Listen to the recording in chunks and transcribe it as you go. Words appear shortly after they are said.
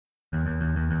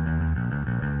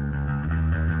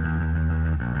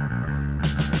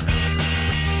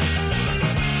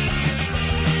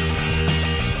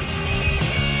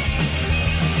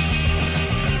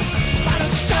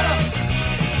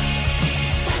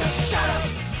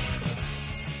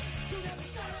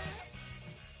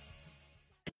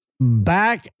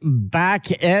Back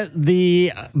at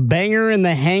the Banger in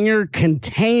the Hangar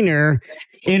Container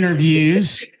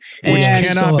interviews. Which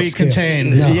cannot be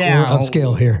contained. No, Yeah. we're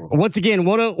upscale here. Once again,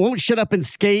 won't shut up and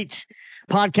skate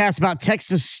podcast about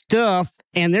Texas stuff.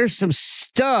 And there's some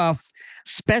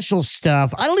special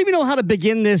stuff. I don't even know how to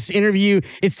begin this interview.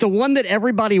 It's the one that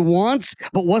everybody wants,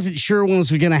 but wasn't sure when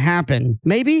was going to happen.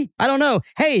 Maybe? I don't know.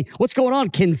 Hey, what's going on,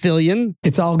 Ken Fillion?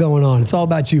 It's all going on. It's all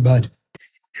about you, bud.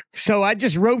 So I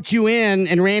just roped you in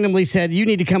and randomly said, you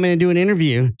need to come in and do an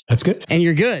interview. That's good. And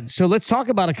you're good. So let's talk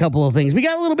about a couple of things. We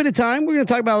got a little bit of time. We're going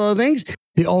to talk about other things.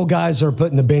 The old guys are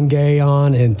putting the Bengay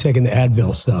on and taking the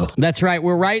Advil, so. That's right.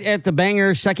 We're right at the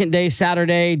Banger, second day,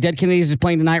 Saturday. Dead Kennedys is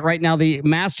playing tonight. Right now, the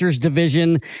Masters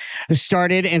division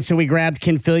started, and so we grabbed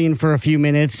Ken Fillion for a few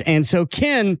minutes. And so,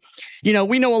 Ken,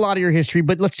 we know a lot of your history,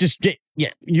 but let's just get,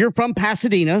 you're from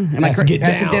Pasadena. Am I correct?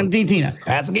 Pasadena.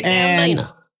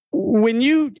 Pasadena. When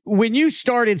you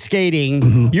started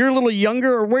skating, you're a little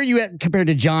younger, or where are you at compared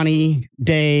to Johnny,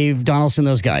 Dave, Donaldson,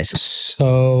 those guys?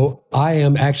 So I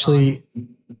am actually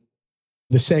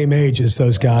the same age as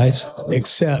those guys,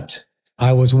 except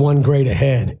I was one grade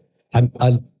ahead.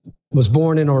 I was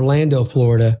born in Orlando,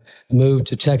 Florida, moved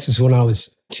to Texas when I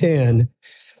was 10,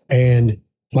 and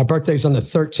my birthday's on the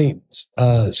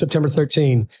 13th, September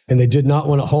 13th, and they did not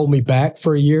want to hold me back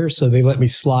for a year, so they let me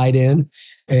slide in.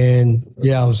 And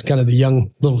I was kind of the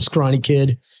young little scrawny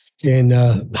kid in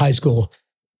high school.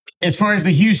 As far as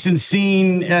the Houston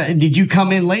scene, did you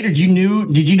come in later? Did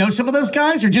you know some of those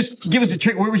guys, or just give us a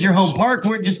trick? Where was your home park?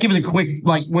 Just give us a quick,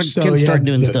 when kids started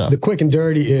doing stuff. The quick and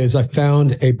dirty is I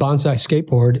found a bonsai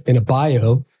skateboard in a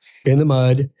bayou in the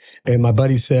mud, and my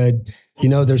buddy said,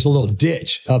 there's a little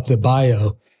ditch up the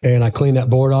bayou, and I cleaned that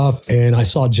board off, and I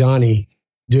saw Johnny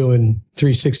doing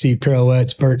 360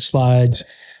 pirouettes, vert slides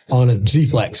on a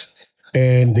Z-Flex.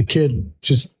 And the kid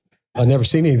I've never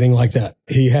seen anything like that.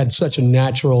 He had such a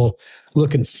natural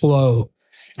looking flow.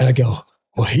 And I go,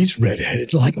 well, he's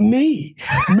redheaded like me.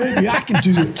 Maybe I can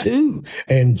do it too.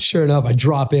 And sure enough, I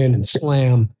drop in and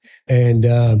slam. And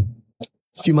a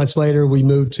few months later, we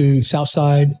moved to the south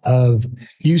side of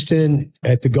Houston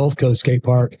at the Gulf Coast Skate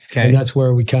Park. Okay. And that's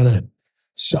where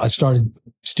I started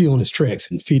stealing his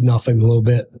tricks and feeding off him a little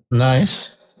bit. Nice.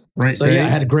 Right. So I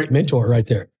had a great mentor right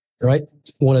there. Right?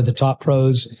 One of the top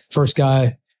pros, first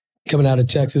guy coming out of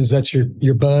Texas. That's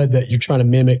your bud that you're trying to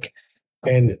mimic.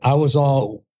 And I was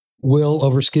all will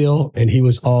over skill, and he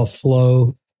was all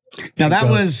flow. Now that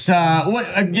was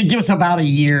give us about a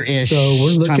year-ish. So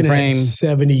we're looking at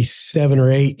 77 or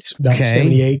 8, about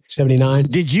 78, 79.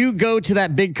 Did you go to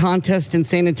that big contest in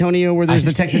San Antonio where there's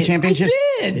the Texas Championship?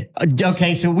 I did.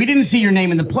 Okay, so we didn't see your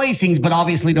name in the placings, but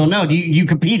obviously don't know. You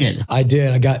competed? I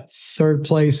did. I got third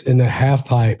place in the half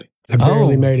pipe. I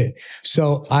barely made it.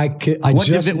 So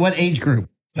what age group?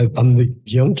 I'm the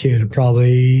young kid,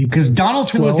 probably. Because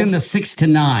Donaldson 12. Was in the 6 to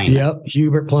 9. Yep.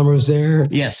 Hubert Plummer was there.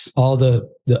 Yes. All the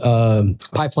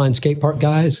Pipeline Skate Park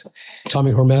guys,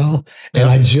 Tommy Hormel. And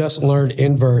I just learned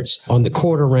inverts on the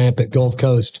quarter ramp at Gulf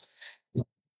Coast.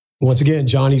 Once again,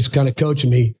 Johnny's kind of coaching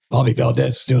me. Bobby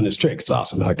Valdez is doing this trick. It's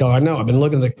awesome. I go, I know. I've been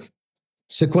looking at the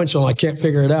sequential. I can't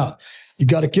figure it out. You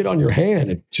got to get on your hand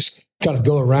and just kind of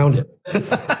go around it.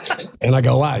 And I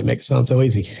go, wow, you make it sound so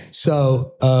easy.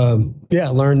 So, I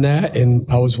learned that. And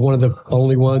I was one of the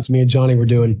only ones, me and Johnny were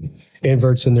doing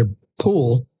inverts in their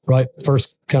pool, right?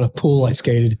 First kind of pool I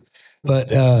skated.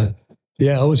 But, it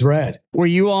was rad. Were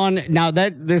you on now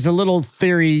that there's a little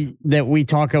theory that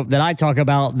I talk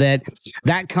about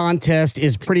that contest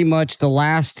is pretty much the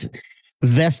last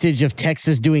vestige of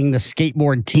Texas doing the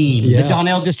skateboard team, the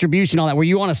Donnell distribution, all that. Were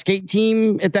you on a skate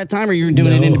team at that time, or you were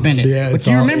doing it independent? Yeah, but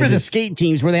you remember the skate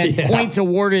teams where they had points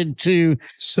awarded to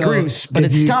groups, but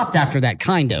it stopped after that,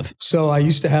 kind of. So I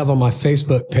used to have on my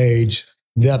Facebook page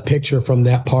that picture from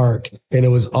that park, and it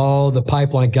was all the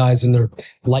Pipeline guys in their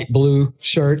light blue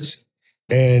shirts,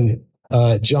 and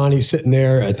Johnny sitting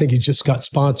there. I think he just got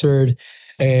sponsored,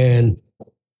 and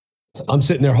I'm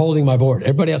sitting there holding my board.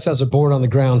 Everybody else has a board on the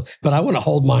ground, but I want to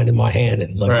hold mine in my hand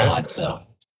and look hot. So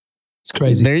it's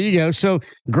crazy. There you go. So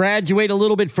graduate a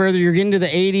little bit further. You're getting to the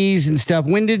 80s and stuff.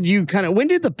 When did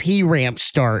the P ramp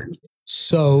start?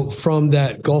 So from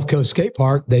that Gulf Coast Skate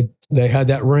Park, they had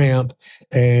that ramp,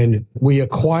 and we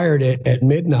acquired it at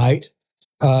midnight.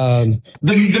 The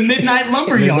Midnight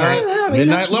Lumberyard.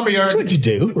 That's what you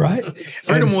do, right?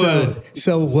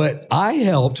 So what I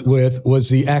helped with was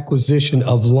the acquisition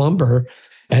of lumber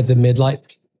at the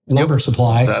Midnight Lumber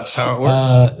Supply. That's how it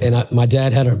works. And my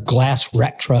dad had a glass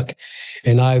rack truck,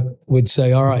 and I would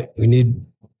say, all right, we need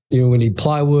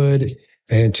plywood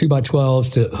and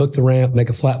 2x12s to hook the ramp,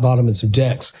 make a flat bottom and some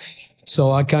decks.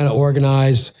 So I kind of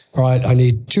organized, all right, I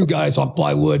need 2 guys on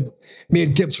plywood. Me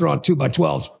and Gibbs are on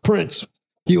 2x12s. Prince,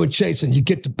 you and Chasen, you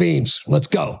get the beams. Let's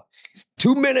go.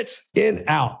 2 minutes in,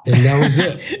 out. And that was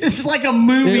it. It's like a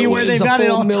movie where they've got it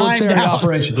all timed out.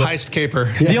 Operation. Heist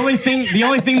caper. Yeah. The only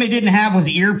thing they didn't have was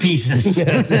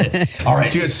earpieces. All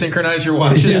right. You guys synchronize your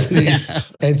watches. Yeah.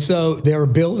 And so they were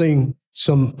building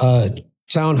some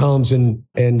townhomes and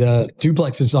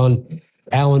duplexes on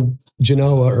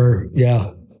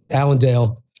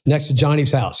Allendale, next to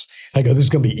Johnny's house. I go, this is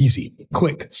going to be easy,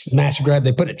 quick, smash and grab.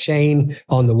 They put a chain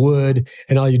on the wood,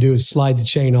 and all you do is slide the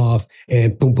chain off,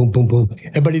 and boom, boom, boom, boom.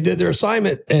 Everybody did their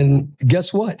assignment, and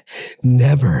guess what?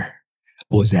 Never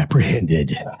was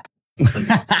apprehended.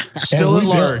 Still at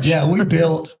large. We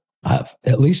built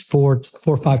at least four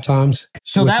or 5 times.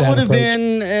 So that would have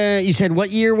been, you said, what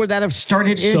year would that have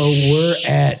started? So we're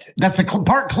at... That's the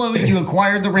park closed. You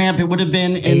acquired the ramp. It would have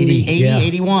been in the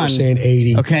 81. We're saying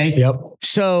 80. Okay. Yep.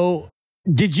 So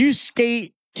did you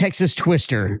skate Texas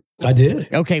Twister? I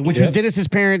did. Okay, which was Dennis's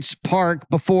parents' park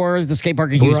before the skate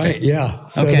park at Houston. Right, yeah.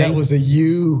 So that was a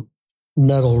U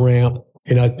metal ramp.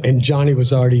 And Johnny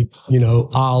was already,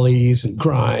 ollies and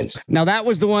grinds. Now, that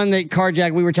was the one that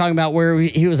Carjack, we were talking about, where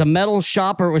he was a metal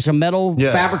shop, or it was a metal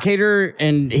fabricator,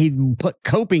 and he put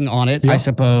coping on it, I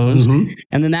suppose. Mm-hmm.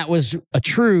 And then that was a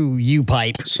true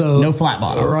U-pipe, so no flat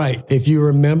bottom. Right. If you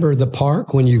remember the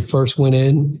park, when you first went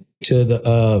in to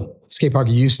the skate park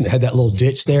of Houston, it had that little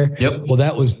ditch there. Yep. Well,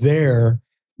 that was there.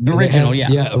 The original,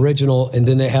 Yeah, original. And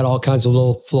then they had all kinds of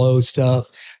little flow stuff.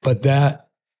 But that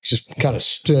just kind of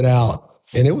stood out.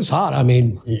 And it was hot. I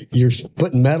mean, you're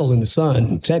putting metal in the sun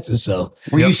in Texas. So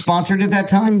were you sponsored at that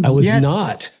time? I was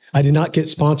not. I did not get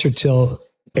sponsored till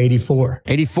 84.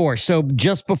 84. So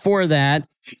just before that,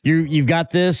 you've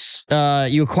got this.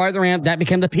 You acquired the ramp. That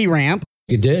became the P ramp.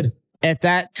 You did. At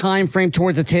that time frame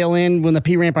towards the tail end, when the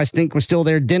P ramp, I think, was still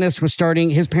there, Dennis was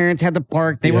starting. His parents had the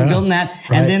park. They were building that.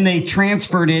 Right. And then they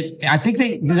transferred it. I think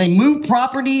they moved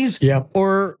properties. Yep.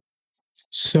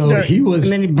 So he was...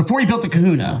 And then before he built the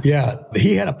Kahuna. Yeah.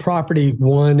 He had a property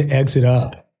 1 exit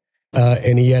up,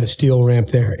 and he had a steel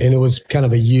ramp there. And it was kind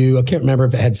of a U. I can't remember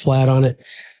if it had flat on it,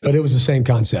 but it was the same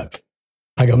concept.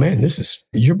 I go, man,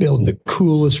 you're building the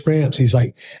coolest ramps. He's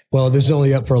like, well, this is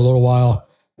only up for a little while.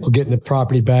 We're getting the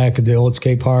property back at the old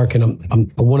skate park, and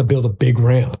I want to build a big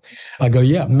ramp. I go,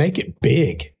 yeah, make it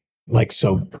big. Like,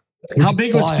 so. How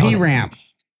big was P ramp?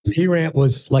 P ramp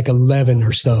was like 11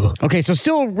 or so. Okay, so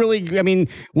still really, I mean,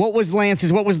 what was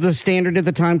Lance's? What was the standard at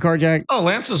the time, Carjack? Oh,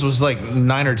 Lance's was like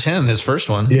 9 or 10, his first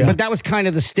one. Yeah. But that was kind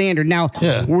of the standard. Now,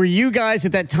 were you guys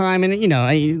at that time, and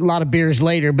a lot of beers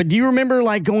later, but do you remember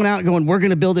like going out and going, we're going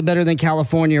to build it better than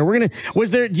California?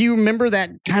 Do you remember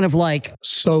that kind of like?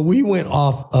 So we went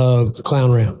off of the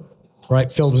clown ramp,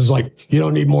 right? Phil was like, you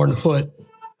don't need more than a foot.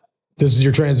 This is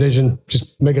your transition.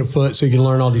 Just make it a foot so you can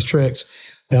learn all these tricks.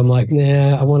 And I'm like,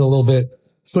 nah, I want a little bit,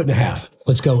 1.5 feet.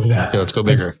 Let's go with that. Yeah, let's go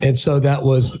bigger. And so that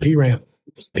was the P ramp.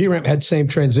 P ramp had the same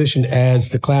transition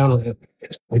as the clown ramp,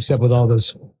 except with all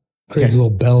those crazy little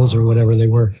bells or whatever they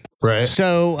were. Right.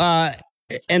 So,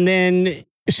 and then,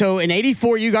 so in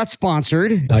 84, you got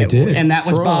sponsored. I did. And that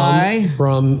was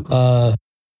from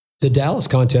the Dallas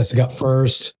contest. I got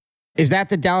first. Is that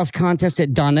the Dallas contest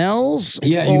at Donnell's?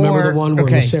 Yeah, you remember the one where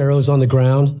Lucero's on the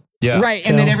ground? Yeah. Right.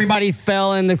 And then everybody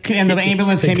fell and the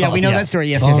ambulance came out. We know that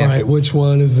story. Yes, All yes. right. Which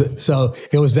one is it? So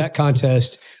it was that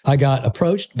contest. I got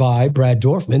approached by Brad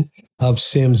Dorfman of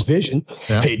Sims Vision.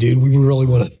 Yeah. Hey, dude, we really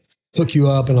want to hook you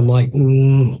up. And I'm like,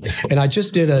 And I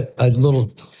just did a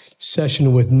little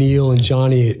session with Neil and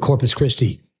Johnny at Corpus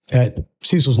Christi at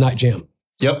Cecil's Night Jam.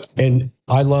 Yep. And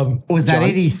I love... Was that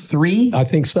 83? I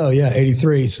think so. Yeah.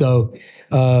 83. So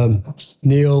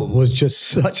Neil was just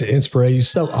such an inspiration. He's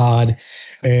so odd.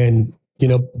 And,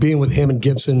 being with him and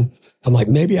Gibson, I'm like,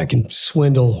 maybe I can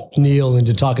swindle Neil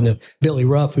into talking to Billy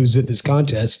Ruff, who's at this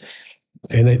contest,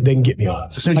 and they can get me on.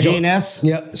 So JNS?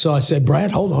 Yeah. So I said, Brad,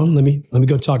 hold on. Let me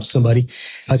go talk to somebody.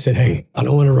 I said, hey, I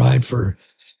don't want to ride for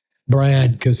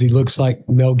Brad because he looks like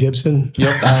Mel Gibson.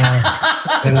 Yep.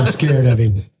 And I'm scared of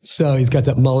him. So he's got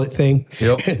that mullet thing.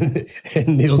 Yep.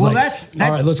 And Neil's all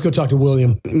right, let's go talk to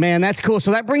William. Man, that's cool. So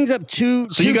that brings up two.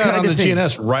 So you got on the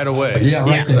GNS right away. Yeah,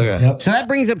 right there. Okay. Yep. So that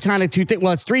brings up kind of two things.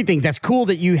 Well, it's 3 things. That's cool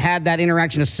that you had that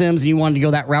interaction with Sims and you wanted to go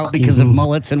that route because of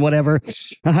mullets and whatever.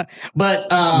 But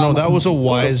no, that was a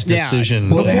wise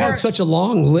decision. Well, they had such a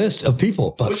long list of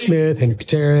people: Buck Smith, Henry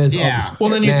Gutierrez. Yeah.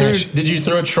 Well, then did you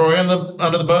throw Troy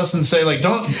under the bus and say like,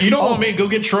 don't want me? Go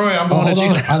get Troy. I'm going to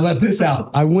GNS. I let this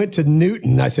out. I went to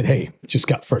Newton. I said, hey, just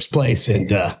got first place, and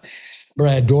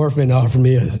Brad Dorfman offered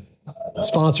me a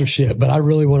sponsorship, but I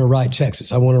really want to ride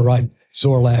Texas. I want to ride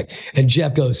Zorlak. And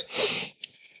Jeff goes,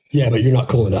 yeah, but you're not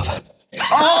cool enough.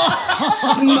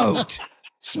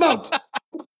 Smoked.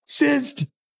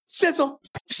 Sizzle.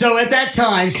 So at that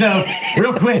time,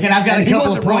 real quick, and I've got a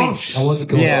couple of points. I wasn't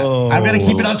cool. Yeah, I've got to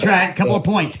keep it on track. A couple of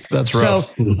points. That's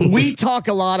rough. So we talk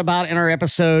a lot about in our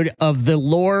episode of the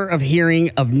lore of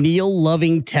hearing of Neil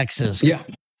loving Texas. Yeah.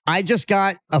 I just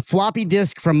got a floppy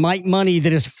disk from Mike Money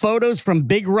that is photos from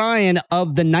Big Ryan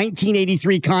of the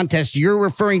 1983 contest you're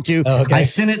referring to. Okay. I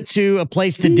sent it to a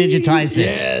place to digitize it.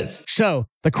 Yes. So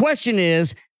the question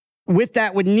is, with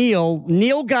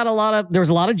Neil got there was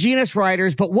a lot of GNS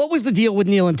riders, but what was the deal with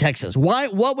Neil in Texas? Why?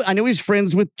 I know he's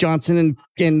friends with Johnson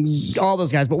and all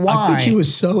those guys, but why? I think he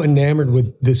was so enamored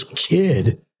with this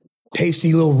kid,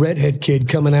 pasty little redhead kid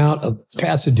coming out of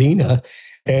Pasadena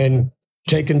and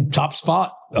taking top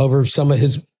spot over some of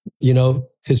his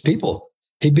people.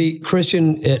 He beat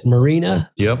Christian at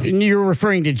Marina. Yep. And you're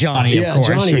referring to Johnny, Yeah, of course.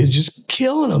 Johnny is just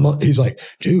killing him. He's like,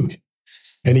 dude.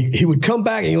 And he would come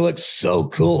back and he looked so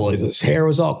cool. His hair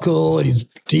was all cool and his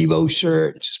Devo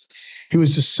shirt. He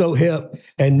was just so hip.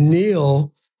 And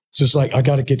Neil just like, I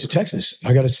got to get to Texas.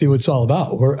 I got to see what it's all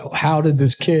about. How did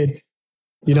this kid,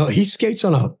 he skates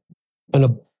on a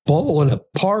bowl in a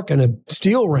park and a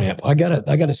steel ramp. I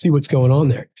gotta see what's going on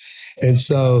there. And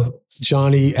so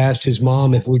Johnny asked his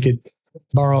mom if we could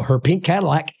borrow her pink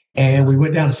Cadillac, and we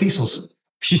went down to Cecil's.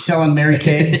 She's selling Mary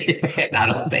Kay. I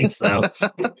don't think so.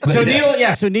 So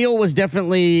Neil was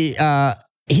definitely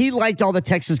he liked all the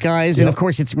Texas guys, and of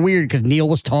course it's weird because Neil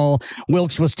was tall,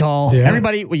 Wilkes was tall. Yeah.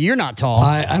 Everybody, well, you're not tall.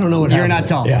 I don't know what you're happened not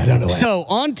tall. there. Yeah, I don't know. So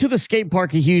on to the skate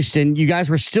park of Houston. You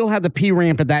guys still had the P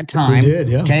ramp at that time. We did,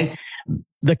 yeah. Okay.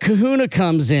 The Kahuna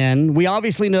comes in. We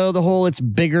obviously know the whole it's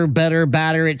bigger, better,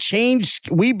 badder. It changed.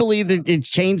 We believe that it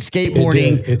changed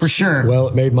skateboarding for sure. Well,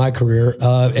 it made my career.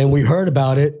 And we heard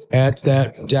about it at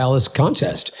that Dallas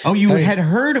contest. Oh, you had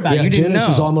heard about it. You didn't Dennis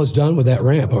know. is almost done with that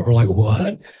ramp. But we're like,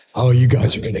 what? Oh, you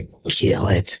guys are going to kill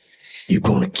it. You're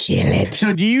going to kill it.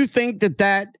 So do you think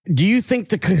do you think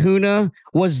the Kahuna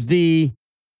was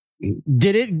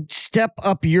did it step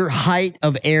up your height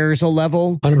of airs a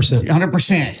level? 100%.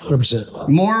 100%. 100%.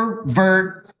 More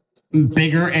vert,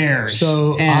 bigger airs.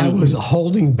 So I was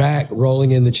holding back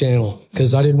rolling in the channel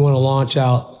because I didn't want to launch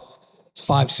out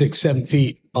 5, 6, 7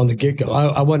 feet on the get-go.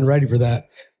 I wasn't ready for that.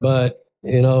 But,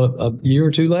 a year or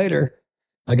two later,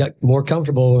 I got more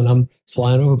comfortable and I'm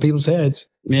flying over people's heads.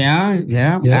 Yeah,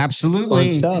 absolutely.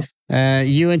 Fun stuff.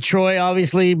 You and Troy,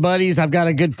 obviously, buddies. I've got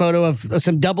a good photo of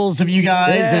some doubles of you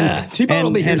guys, T-Bone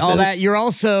will be here and all soon. that. You're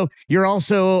also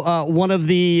one of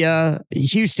the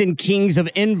Houston kings of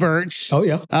inverts. Oh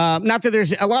yeah. Not that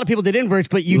there's a lot of people did inverts,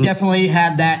 but you definitely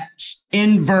had that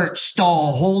invert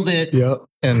stall, hold it, Yep.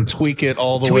 And tweak it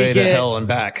all the way to hell and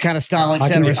back. kind of style, I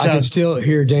etc. can still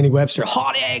hear Danny Webster,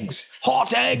 hot eggs.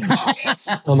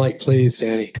 I'm like, please,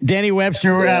 Danny. Danny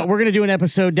Webster, we're going to do an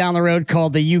episode down the road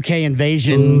called the UK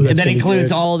Invasion, Ooh, and that's that gonna be includes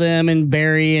good. all of them and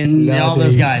Barry and all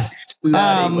those guys.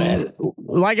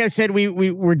 Like I said,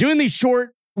 we're doing these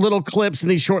short little clips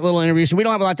and these short little interviews, so we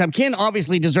don't have a lot of time. Ken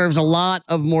obviously deserves a lot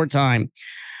of more time.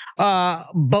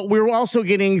 But we're also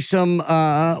getting some,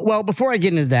 before I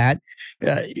get into that,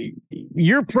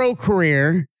 your pro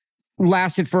career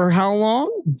lasted for how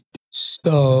long?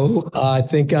 So I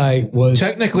think I was.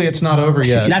 Technically, it's not over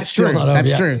yet. That's Still true. not over That's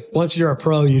yet. true. Once you're a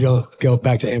pro, you don't go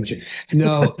back to amateur.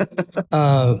 No.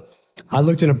 I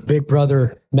looked in a Big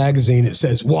Brother magazine. It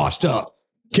says washed up,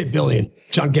 Ken Fillion,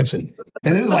 John Gibson.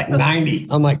 And this is like 90.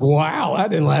 I'm like, wow,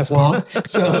 that didn't last long.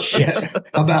 So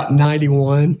about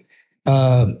 91.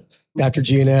 After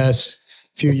GNS,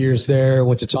 a few years there,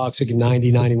 went to Toxic in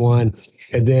 90, 91.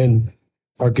 And then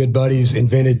our good buddies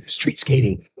invented street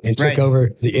skating and took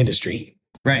over the industry.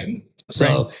 Right.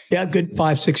 So yeah, good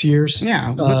 5, 6 years.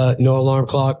 Yeah. No alarm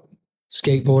clock,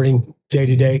 skateboarding day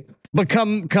to day. But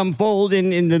come fold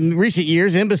in the recent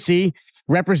years, Embassy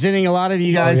representing a lot of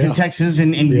you guys in Texas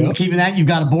and keeping that. You've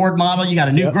got a board model, you got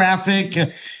a new graphic.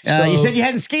 You said you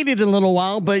hadn't skated in a little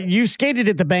while, but you skated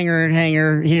at the Banger and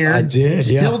Hangar here. I did.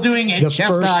 Still doing it,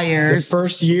 chest high airs. The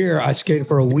first year I skated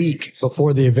for a week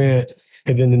before the event.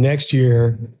 And then the next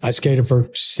year I skated for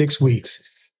 6 weeks.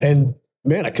 And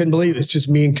man, I couldn't believe it. It's just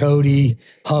me and Cody.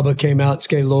 Hubba came out and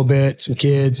skated a little bit, some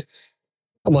kids.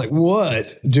 I'm like,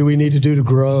 what do we need to do to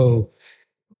grow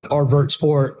our vert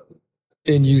sport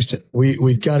in Houston?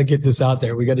 We've got to get this out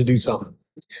there. We got to do something.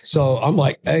 So I'm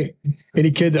like, hey,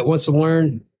 any kid that wants to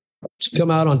learn,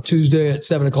 come out on Tuesday at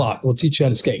 7:00. We'll teach you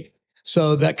how to skate.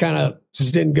 So that kind of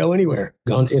just didn't go anywhere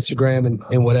on Instagram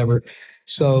and whatever.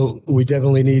 So we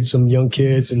definitely need some young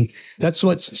kids. And that's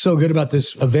what's so good about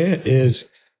this event is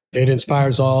it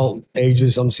inspires all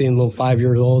ages. I'm seeing little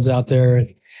 5-year-olds out there,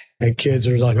 and kids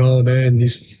are like, "Oh man,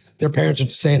 their parents are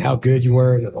saying how good you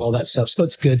were and all that stuff." So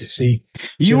it's good to see.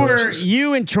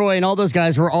 You and Troy and all those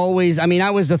guys were always, I mean, I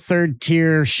was a third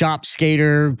tier shop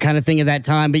skater kind of thing at that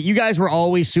time, but you guys were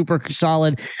always super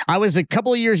solid. I was a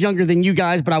couple of years younger than you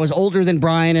guys, but I was older than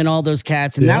Brian and all those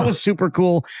cats. And that was super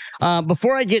cool.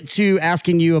 Before I get to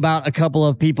asking you about a couple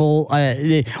of people,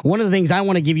 one of the things I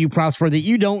want to give you props for that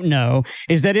you don't know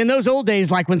is that in those old days,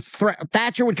 like when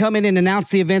Thatcher would come in and announce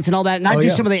the events and all that, and I'd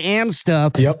do some of the AM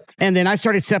stuff. Yep. And then I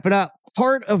started stepping up.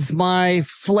 Part of my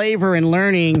flavor and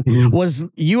learning was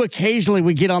you occasionally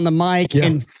would get on the mic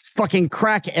and fucking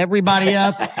crack everybody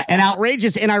up and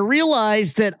outrageous. And I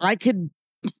realized that I could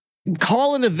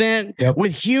call an event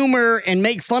with humor and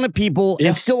make fun of people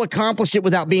and still accomplish it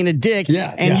without being a dick.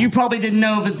 And you probably didn't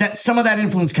know that some of that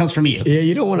influence comes from you. Yeah,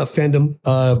 you don't want to offend them,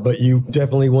 but you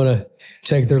definitely want to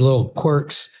take their little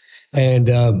quirks. And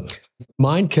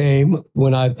mine came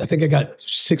when I think I got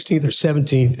 16th or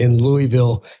 17th in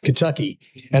Louisville, Kentucky,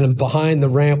 and I'm behind the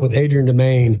ramp with Adrian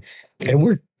Domain, and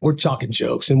we're talking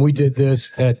jokes, and we did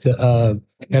this at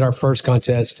our first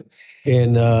contest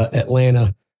in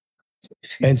Atlanta,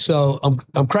 and so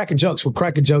I'm cracking jokes. We're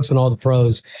cracking jokes on all the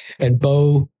pros, and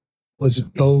Beauregard,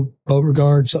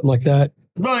 something like that.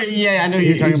 Oh yeah, I know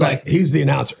you're talking about. He's the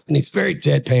announcer, and he's very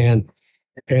deadpan,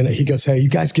 and he goes, "Hey, you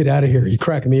guys get out of here! You're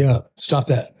cracking me up. Stop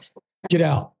that." Get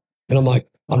out. And I'm like,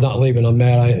 I'm not leaving. I'm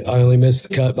mad. I only missed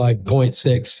the cut by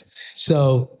 0.6.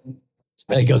 So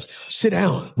he goes, sit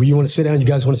down. Well, you want to sit down? You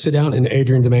guys want to sit down? And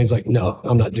Adrian Domain's like, no,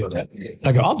 I'm not doing that.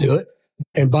 I go, I'll do it.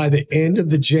 And by the end of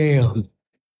the jam,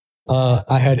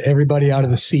 I had everybody out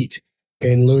of the seat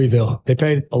in Louisville. They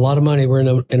paid a lot of money. We're in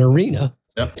an arena.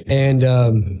 Yep. And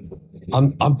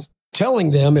I'm telling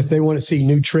them if they want to see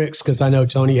new tricks, because I know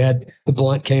Tony had the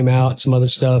blunt came out, some other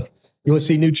stuff. You want to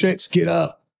see new tricks? Get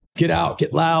up. Get out,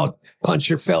 get loud, punch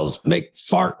your fells, make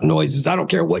fart noises. I don't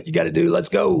care what you got to do. Let's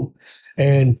go.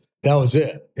 And that was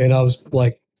it. And I was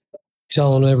like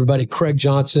telling everybody, Craig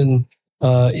Johnson,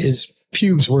 his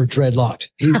pubes were dreadlocked.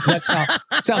 That's how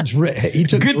he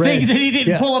took Good dreads. thing that he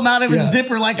didn't pull them out of his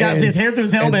zipper like out his hair to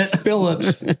his helmet.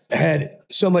 Phillips had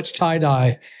so much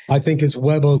tie-dye. I think his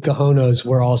huevo cajonas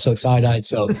were also tie-dyed.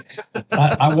 So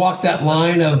I walked that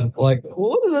line of like,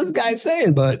 what is this guy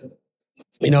saying? But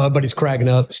everybody's cracking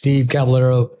up. Steve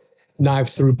Caballero, hot knife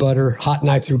through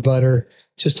butter,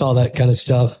 just all that kind of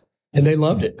stuff. And they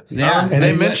loved it. Yeah. And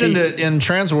they mentioned it in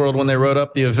Transworld when they wrote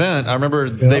up the event. I remember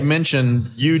they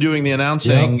mentioned you doing the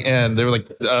announcing, and they were like,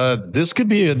 this could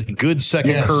be a good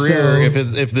second career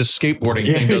if this skateboarding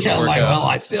thing doesn't work out. Well,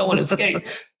 I still want to skate.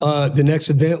 The next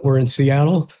event, we're in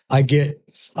Seattle. I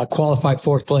qualified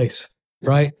 4th place,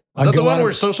 right? Is that the one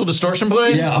where Social Distortion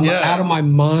played? Yeah, I'm out of my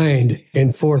mind in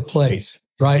 4th place.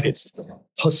 Right, it's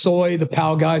Hosoi, the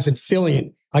PAL guys, and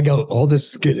Fillion. I go, oh,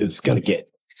 this is good. It's gonna get,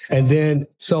 and then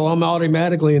so I'm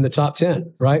automatically in the top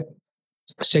 10. Right,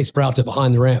 Chase Broughton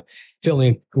behind the ramp.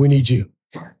 Fillion, we need you.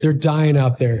 They're dying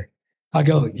out there. I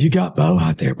go, you got Bo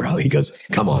out there, bro. He goes,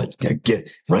 come on,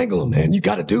 wrangle him, man. You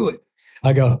got to do it.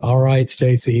 I go, all right,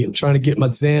 Stacy. I'm trying to get my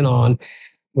Zen on.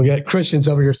 We got Christians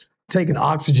over here taking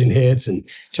oxygen hits, and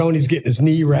Tony's getting his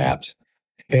knee wrapped.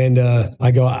 And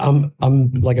I go, I'm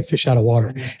like a fish out of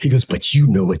water. He goes, but you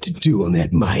know what to do on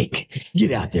that mic.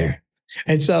 Get out there.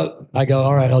 And so I go,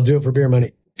 all right, I'll do it for beer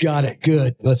money. Got it.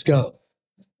 Good. Let's go.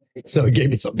 So he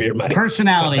gave me some beer money.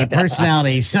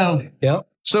 Personality. So, yep.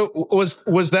 So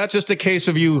was that just a case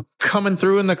of you coming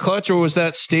through in the clutch, or was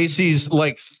that Stacy's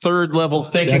like third level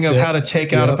thinking of how to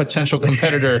take out a potential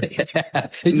competitor?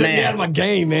 He took me out of my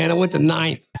game, man. I went to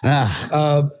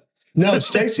 9th. No,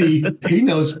 Stacy, he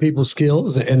knows people's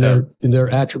skills and their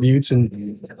attributes.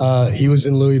 And he was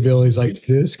in Louisville. He's like,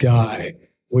 this guy,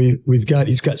 he's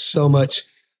got so much.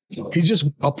 He's just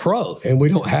a pro, and we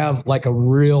don't have like a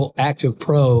real active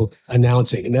pro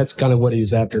announcing. And that's kind of what he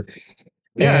was after.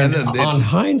 Yeah. And on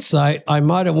hindsight, I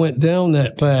might have went down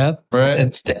that path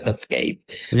instead of skate.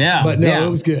 Yeah. But no, it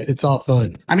was good. It's all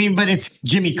fun. I mean, but it's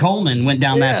Jimmy Coleman went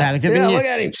down that path. Look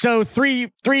at him. So three,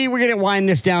 we're going to wind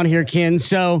this down here, Ken.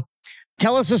 So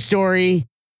tell us a story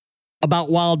about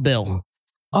Wild Bill.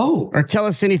 Oh. Or tell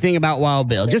us anything about Wild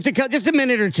Bill. Just a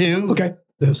minute or two. Okay.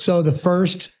 So the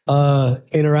first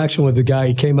interaction with the guy,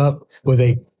 he came up with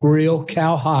a real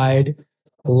cowhide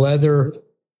leather,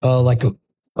 like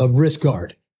a wrist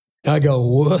guard. I go,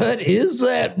 what is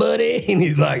that, buddy? And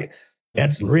he's like,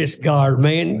 that's wrist guard,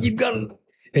 man. You got them.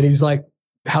 And he's like,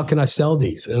 how can I sell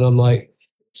these? And I'm like,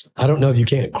 I don't know if you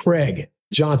can. Craig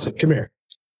Johnson, come here.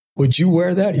 Would you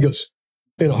wear that? He goes,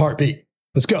 in a heartbeat.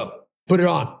 Let's go. Put it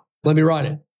on. Let me ride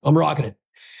it. I'm rocking it.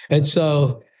 And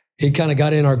so he kind of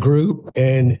got in our group,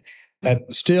 and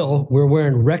still we're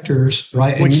wearing Rectors,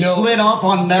 right? Which and slid off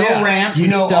on metal ramps.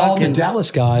 All the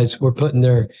Dallas guys were putting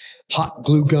their hot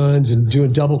glue guns and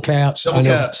doing double caps.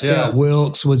 Yeah.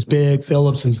 Wilkes was big,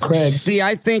 Phillips and Craig. See,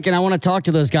 I think, and I want to talk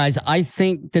to those guys, I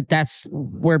think that's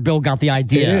where Bill got the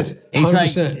idea. It is,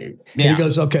 100%. And he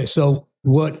goes, okay, so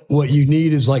what you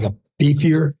need is like a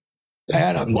beefier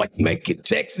pad. I'm like, make it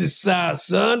Texas size,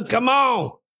 son. Come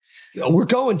on. We're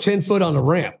going 10 foot on the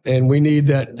ramp, and we need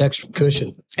that extra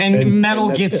cushion. And metal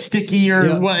gets sticky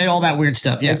or all that weird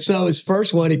stuff. Yeah. And so his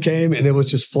first one, he came, and it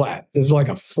was just flat. It was like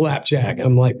a flapjack.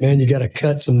 I'm like, man, you got to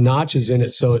cut some notches in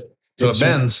it so it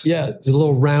bends. Yeah, it's a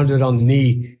little rounded on the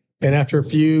knee. And after a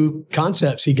few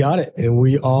concepts, he got it, and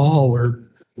we all were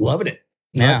loving it.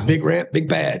 Yeah. Right? Big ramp, big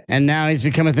pad. And now he's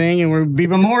become a thing, and we're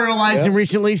memorialized him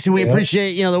recently, so we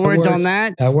appreciate, the words on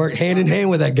that. I worked hand in hand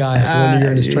with that guy when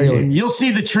you're in his trailer. You'll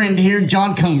see the trend here,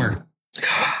 John Comer.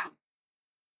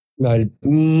 Right.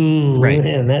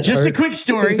 Man, just a quick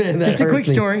story. Just a quick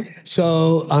story.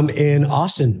 So I'm in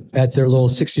Austin at their little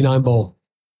 69 bowl,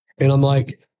 and I'm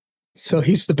like, so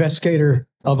he's the best skater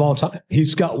of all time.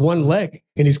 He's got one leg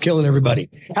and he's killing everybody.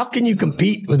 How can you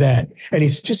compete with that? And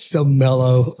he's just so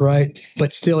mellow, right?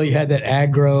 But still, he had that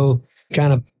aggro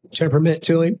kind of temperament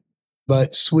to him.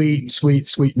 But sweet, sweet,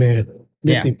 sweet man.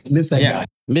 Miss him. Miss that guy.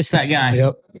 Miss that guy.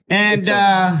 Yep. And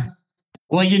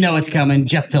well, it's coming.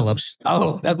 Jeff Phillips.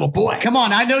 Oh, that's my boy. Come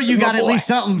on, I know you got at least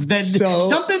something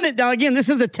that. Now again, this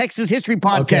is a Texas history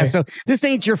podcast, so this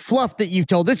ain't your fluff that you've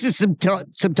told. This is some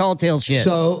tall tale shit.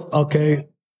 So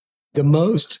the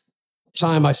most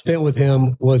time I spent with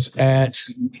him was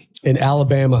in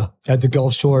Alabama at the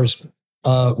Gulf Shores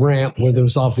ramp where it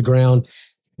was off the ground.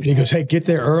 And he goes, hey, get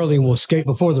there early and we'll skate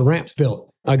before the ramp's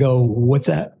built. I go, what's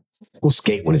that? We'll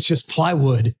skate when it's just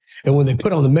plywood. And when they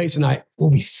put on the masonite,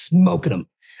 we'll be smoking them.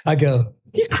 I go,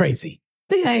 you're crazy.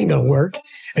 That ain't going to work.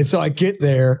 And so I get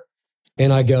there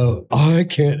and I go, I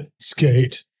can't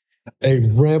skate a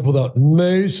ramp without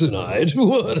masonite,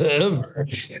 whatever.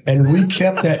 And we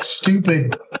kept that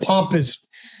stupid, pompous,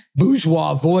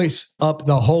 bourgeois voice up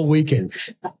the whole weekend.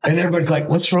 And everybody's like,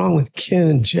 what's wrong with Ken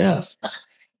and Jeff?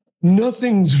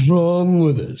 Nothing's wrong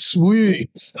with us. We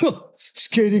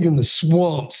skating in the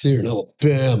swamps here in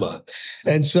Alabama.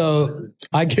 And so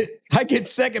I get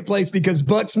second place because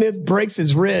Buck Smith breaks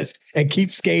his wrist and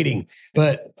keeps skating.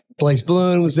 But Blaze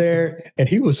Bloom was there, and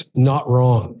he was not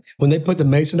wrong. When they put the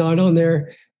masonite on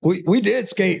there, we did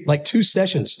skate like 2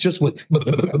 sessions just with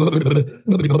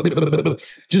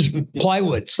just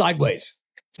plywood sideways.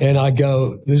 And I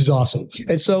go, this is awesome.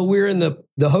 And so we're in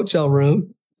the hotel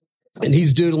room, and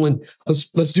he's doodling,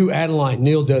 let's do add a line.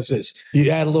 Neil does this.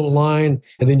 You add a little line,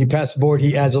 and then you pass the board.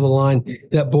 He adds a little line.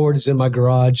 That board is in my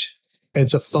garage. And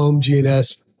it's a foam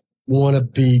GNS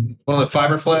wannabe. Well, the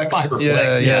Fiberflex?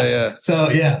 Yeah. So,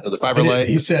 the Fiberlight.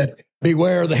 He said,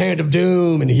 beware the hand of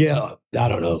doom. And I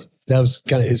don't know. That was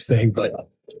kind of his thing, but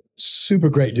super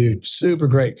great dude. Super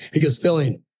great. He goes,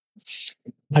 Fillion,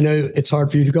 I know it's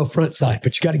hard for you to go front side,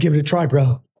 but you got to give it a try,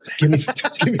 bro. Give me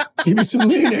some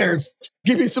lean airs.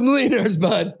 Give me some lean airs,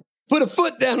 bud. Put a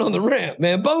foot down on the ramp,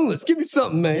 man. Boneless. Give me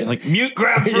something, man. Like mute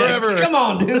grab forever. Come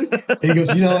on, dude. And he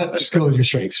goes, you know what? Just go with your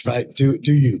strengths, right? Do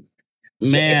you.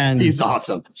 Man. He's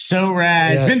awesome. So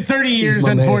rad. Yeah. It's been 30 years,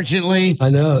 unfortunately. I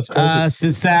know. It's crazy.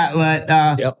 Since that.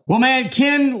 But, well, man,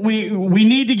 Ken, we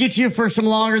need to get you for some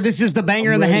longer. This is the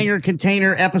Banger and the Hangar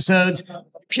Container episodes.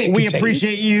 We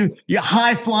appreciate you. You're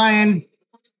high-flying,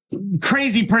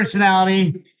 crazy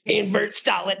personality. Invert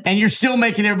style. And you're still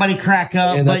making everybody crack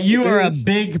up, but you are a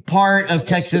big part of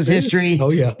Texas history. Oh,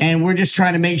 yeah. And we're just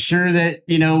trying to make sure that,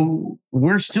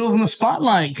 we're still in the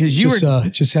spotlight because you were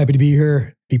just happy to be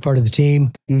here, be part of the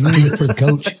team, do it for the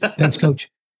coach. Thanks, coach.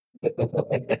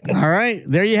 All right.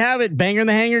 There you have it. Banger in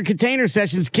the Hangar Container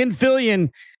Sessions. Ken Fillion.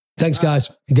 Thanks, guys.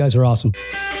 You guys are awesome.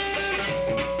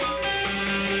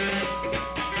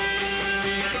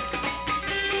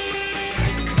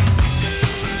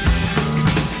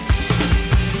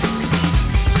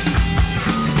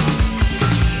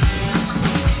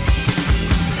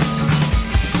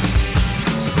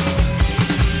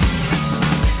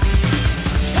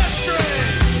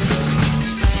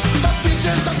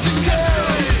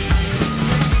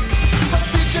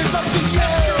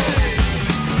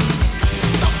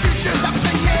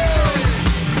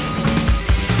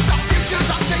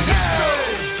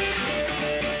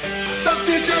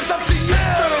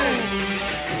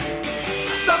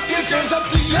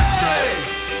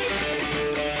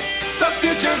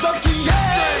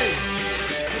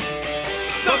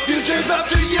 The future's up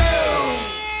to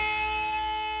you.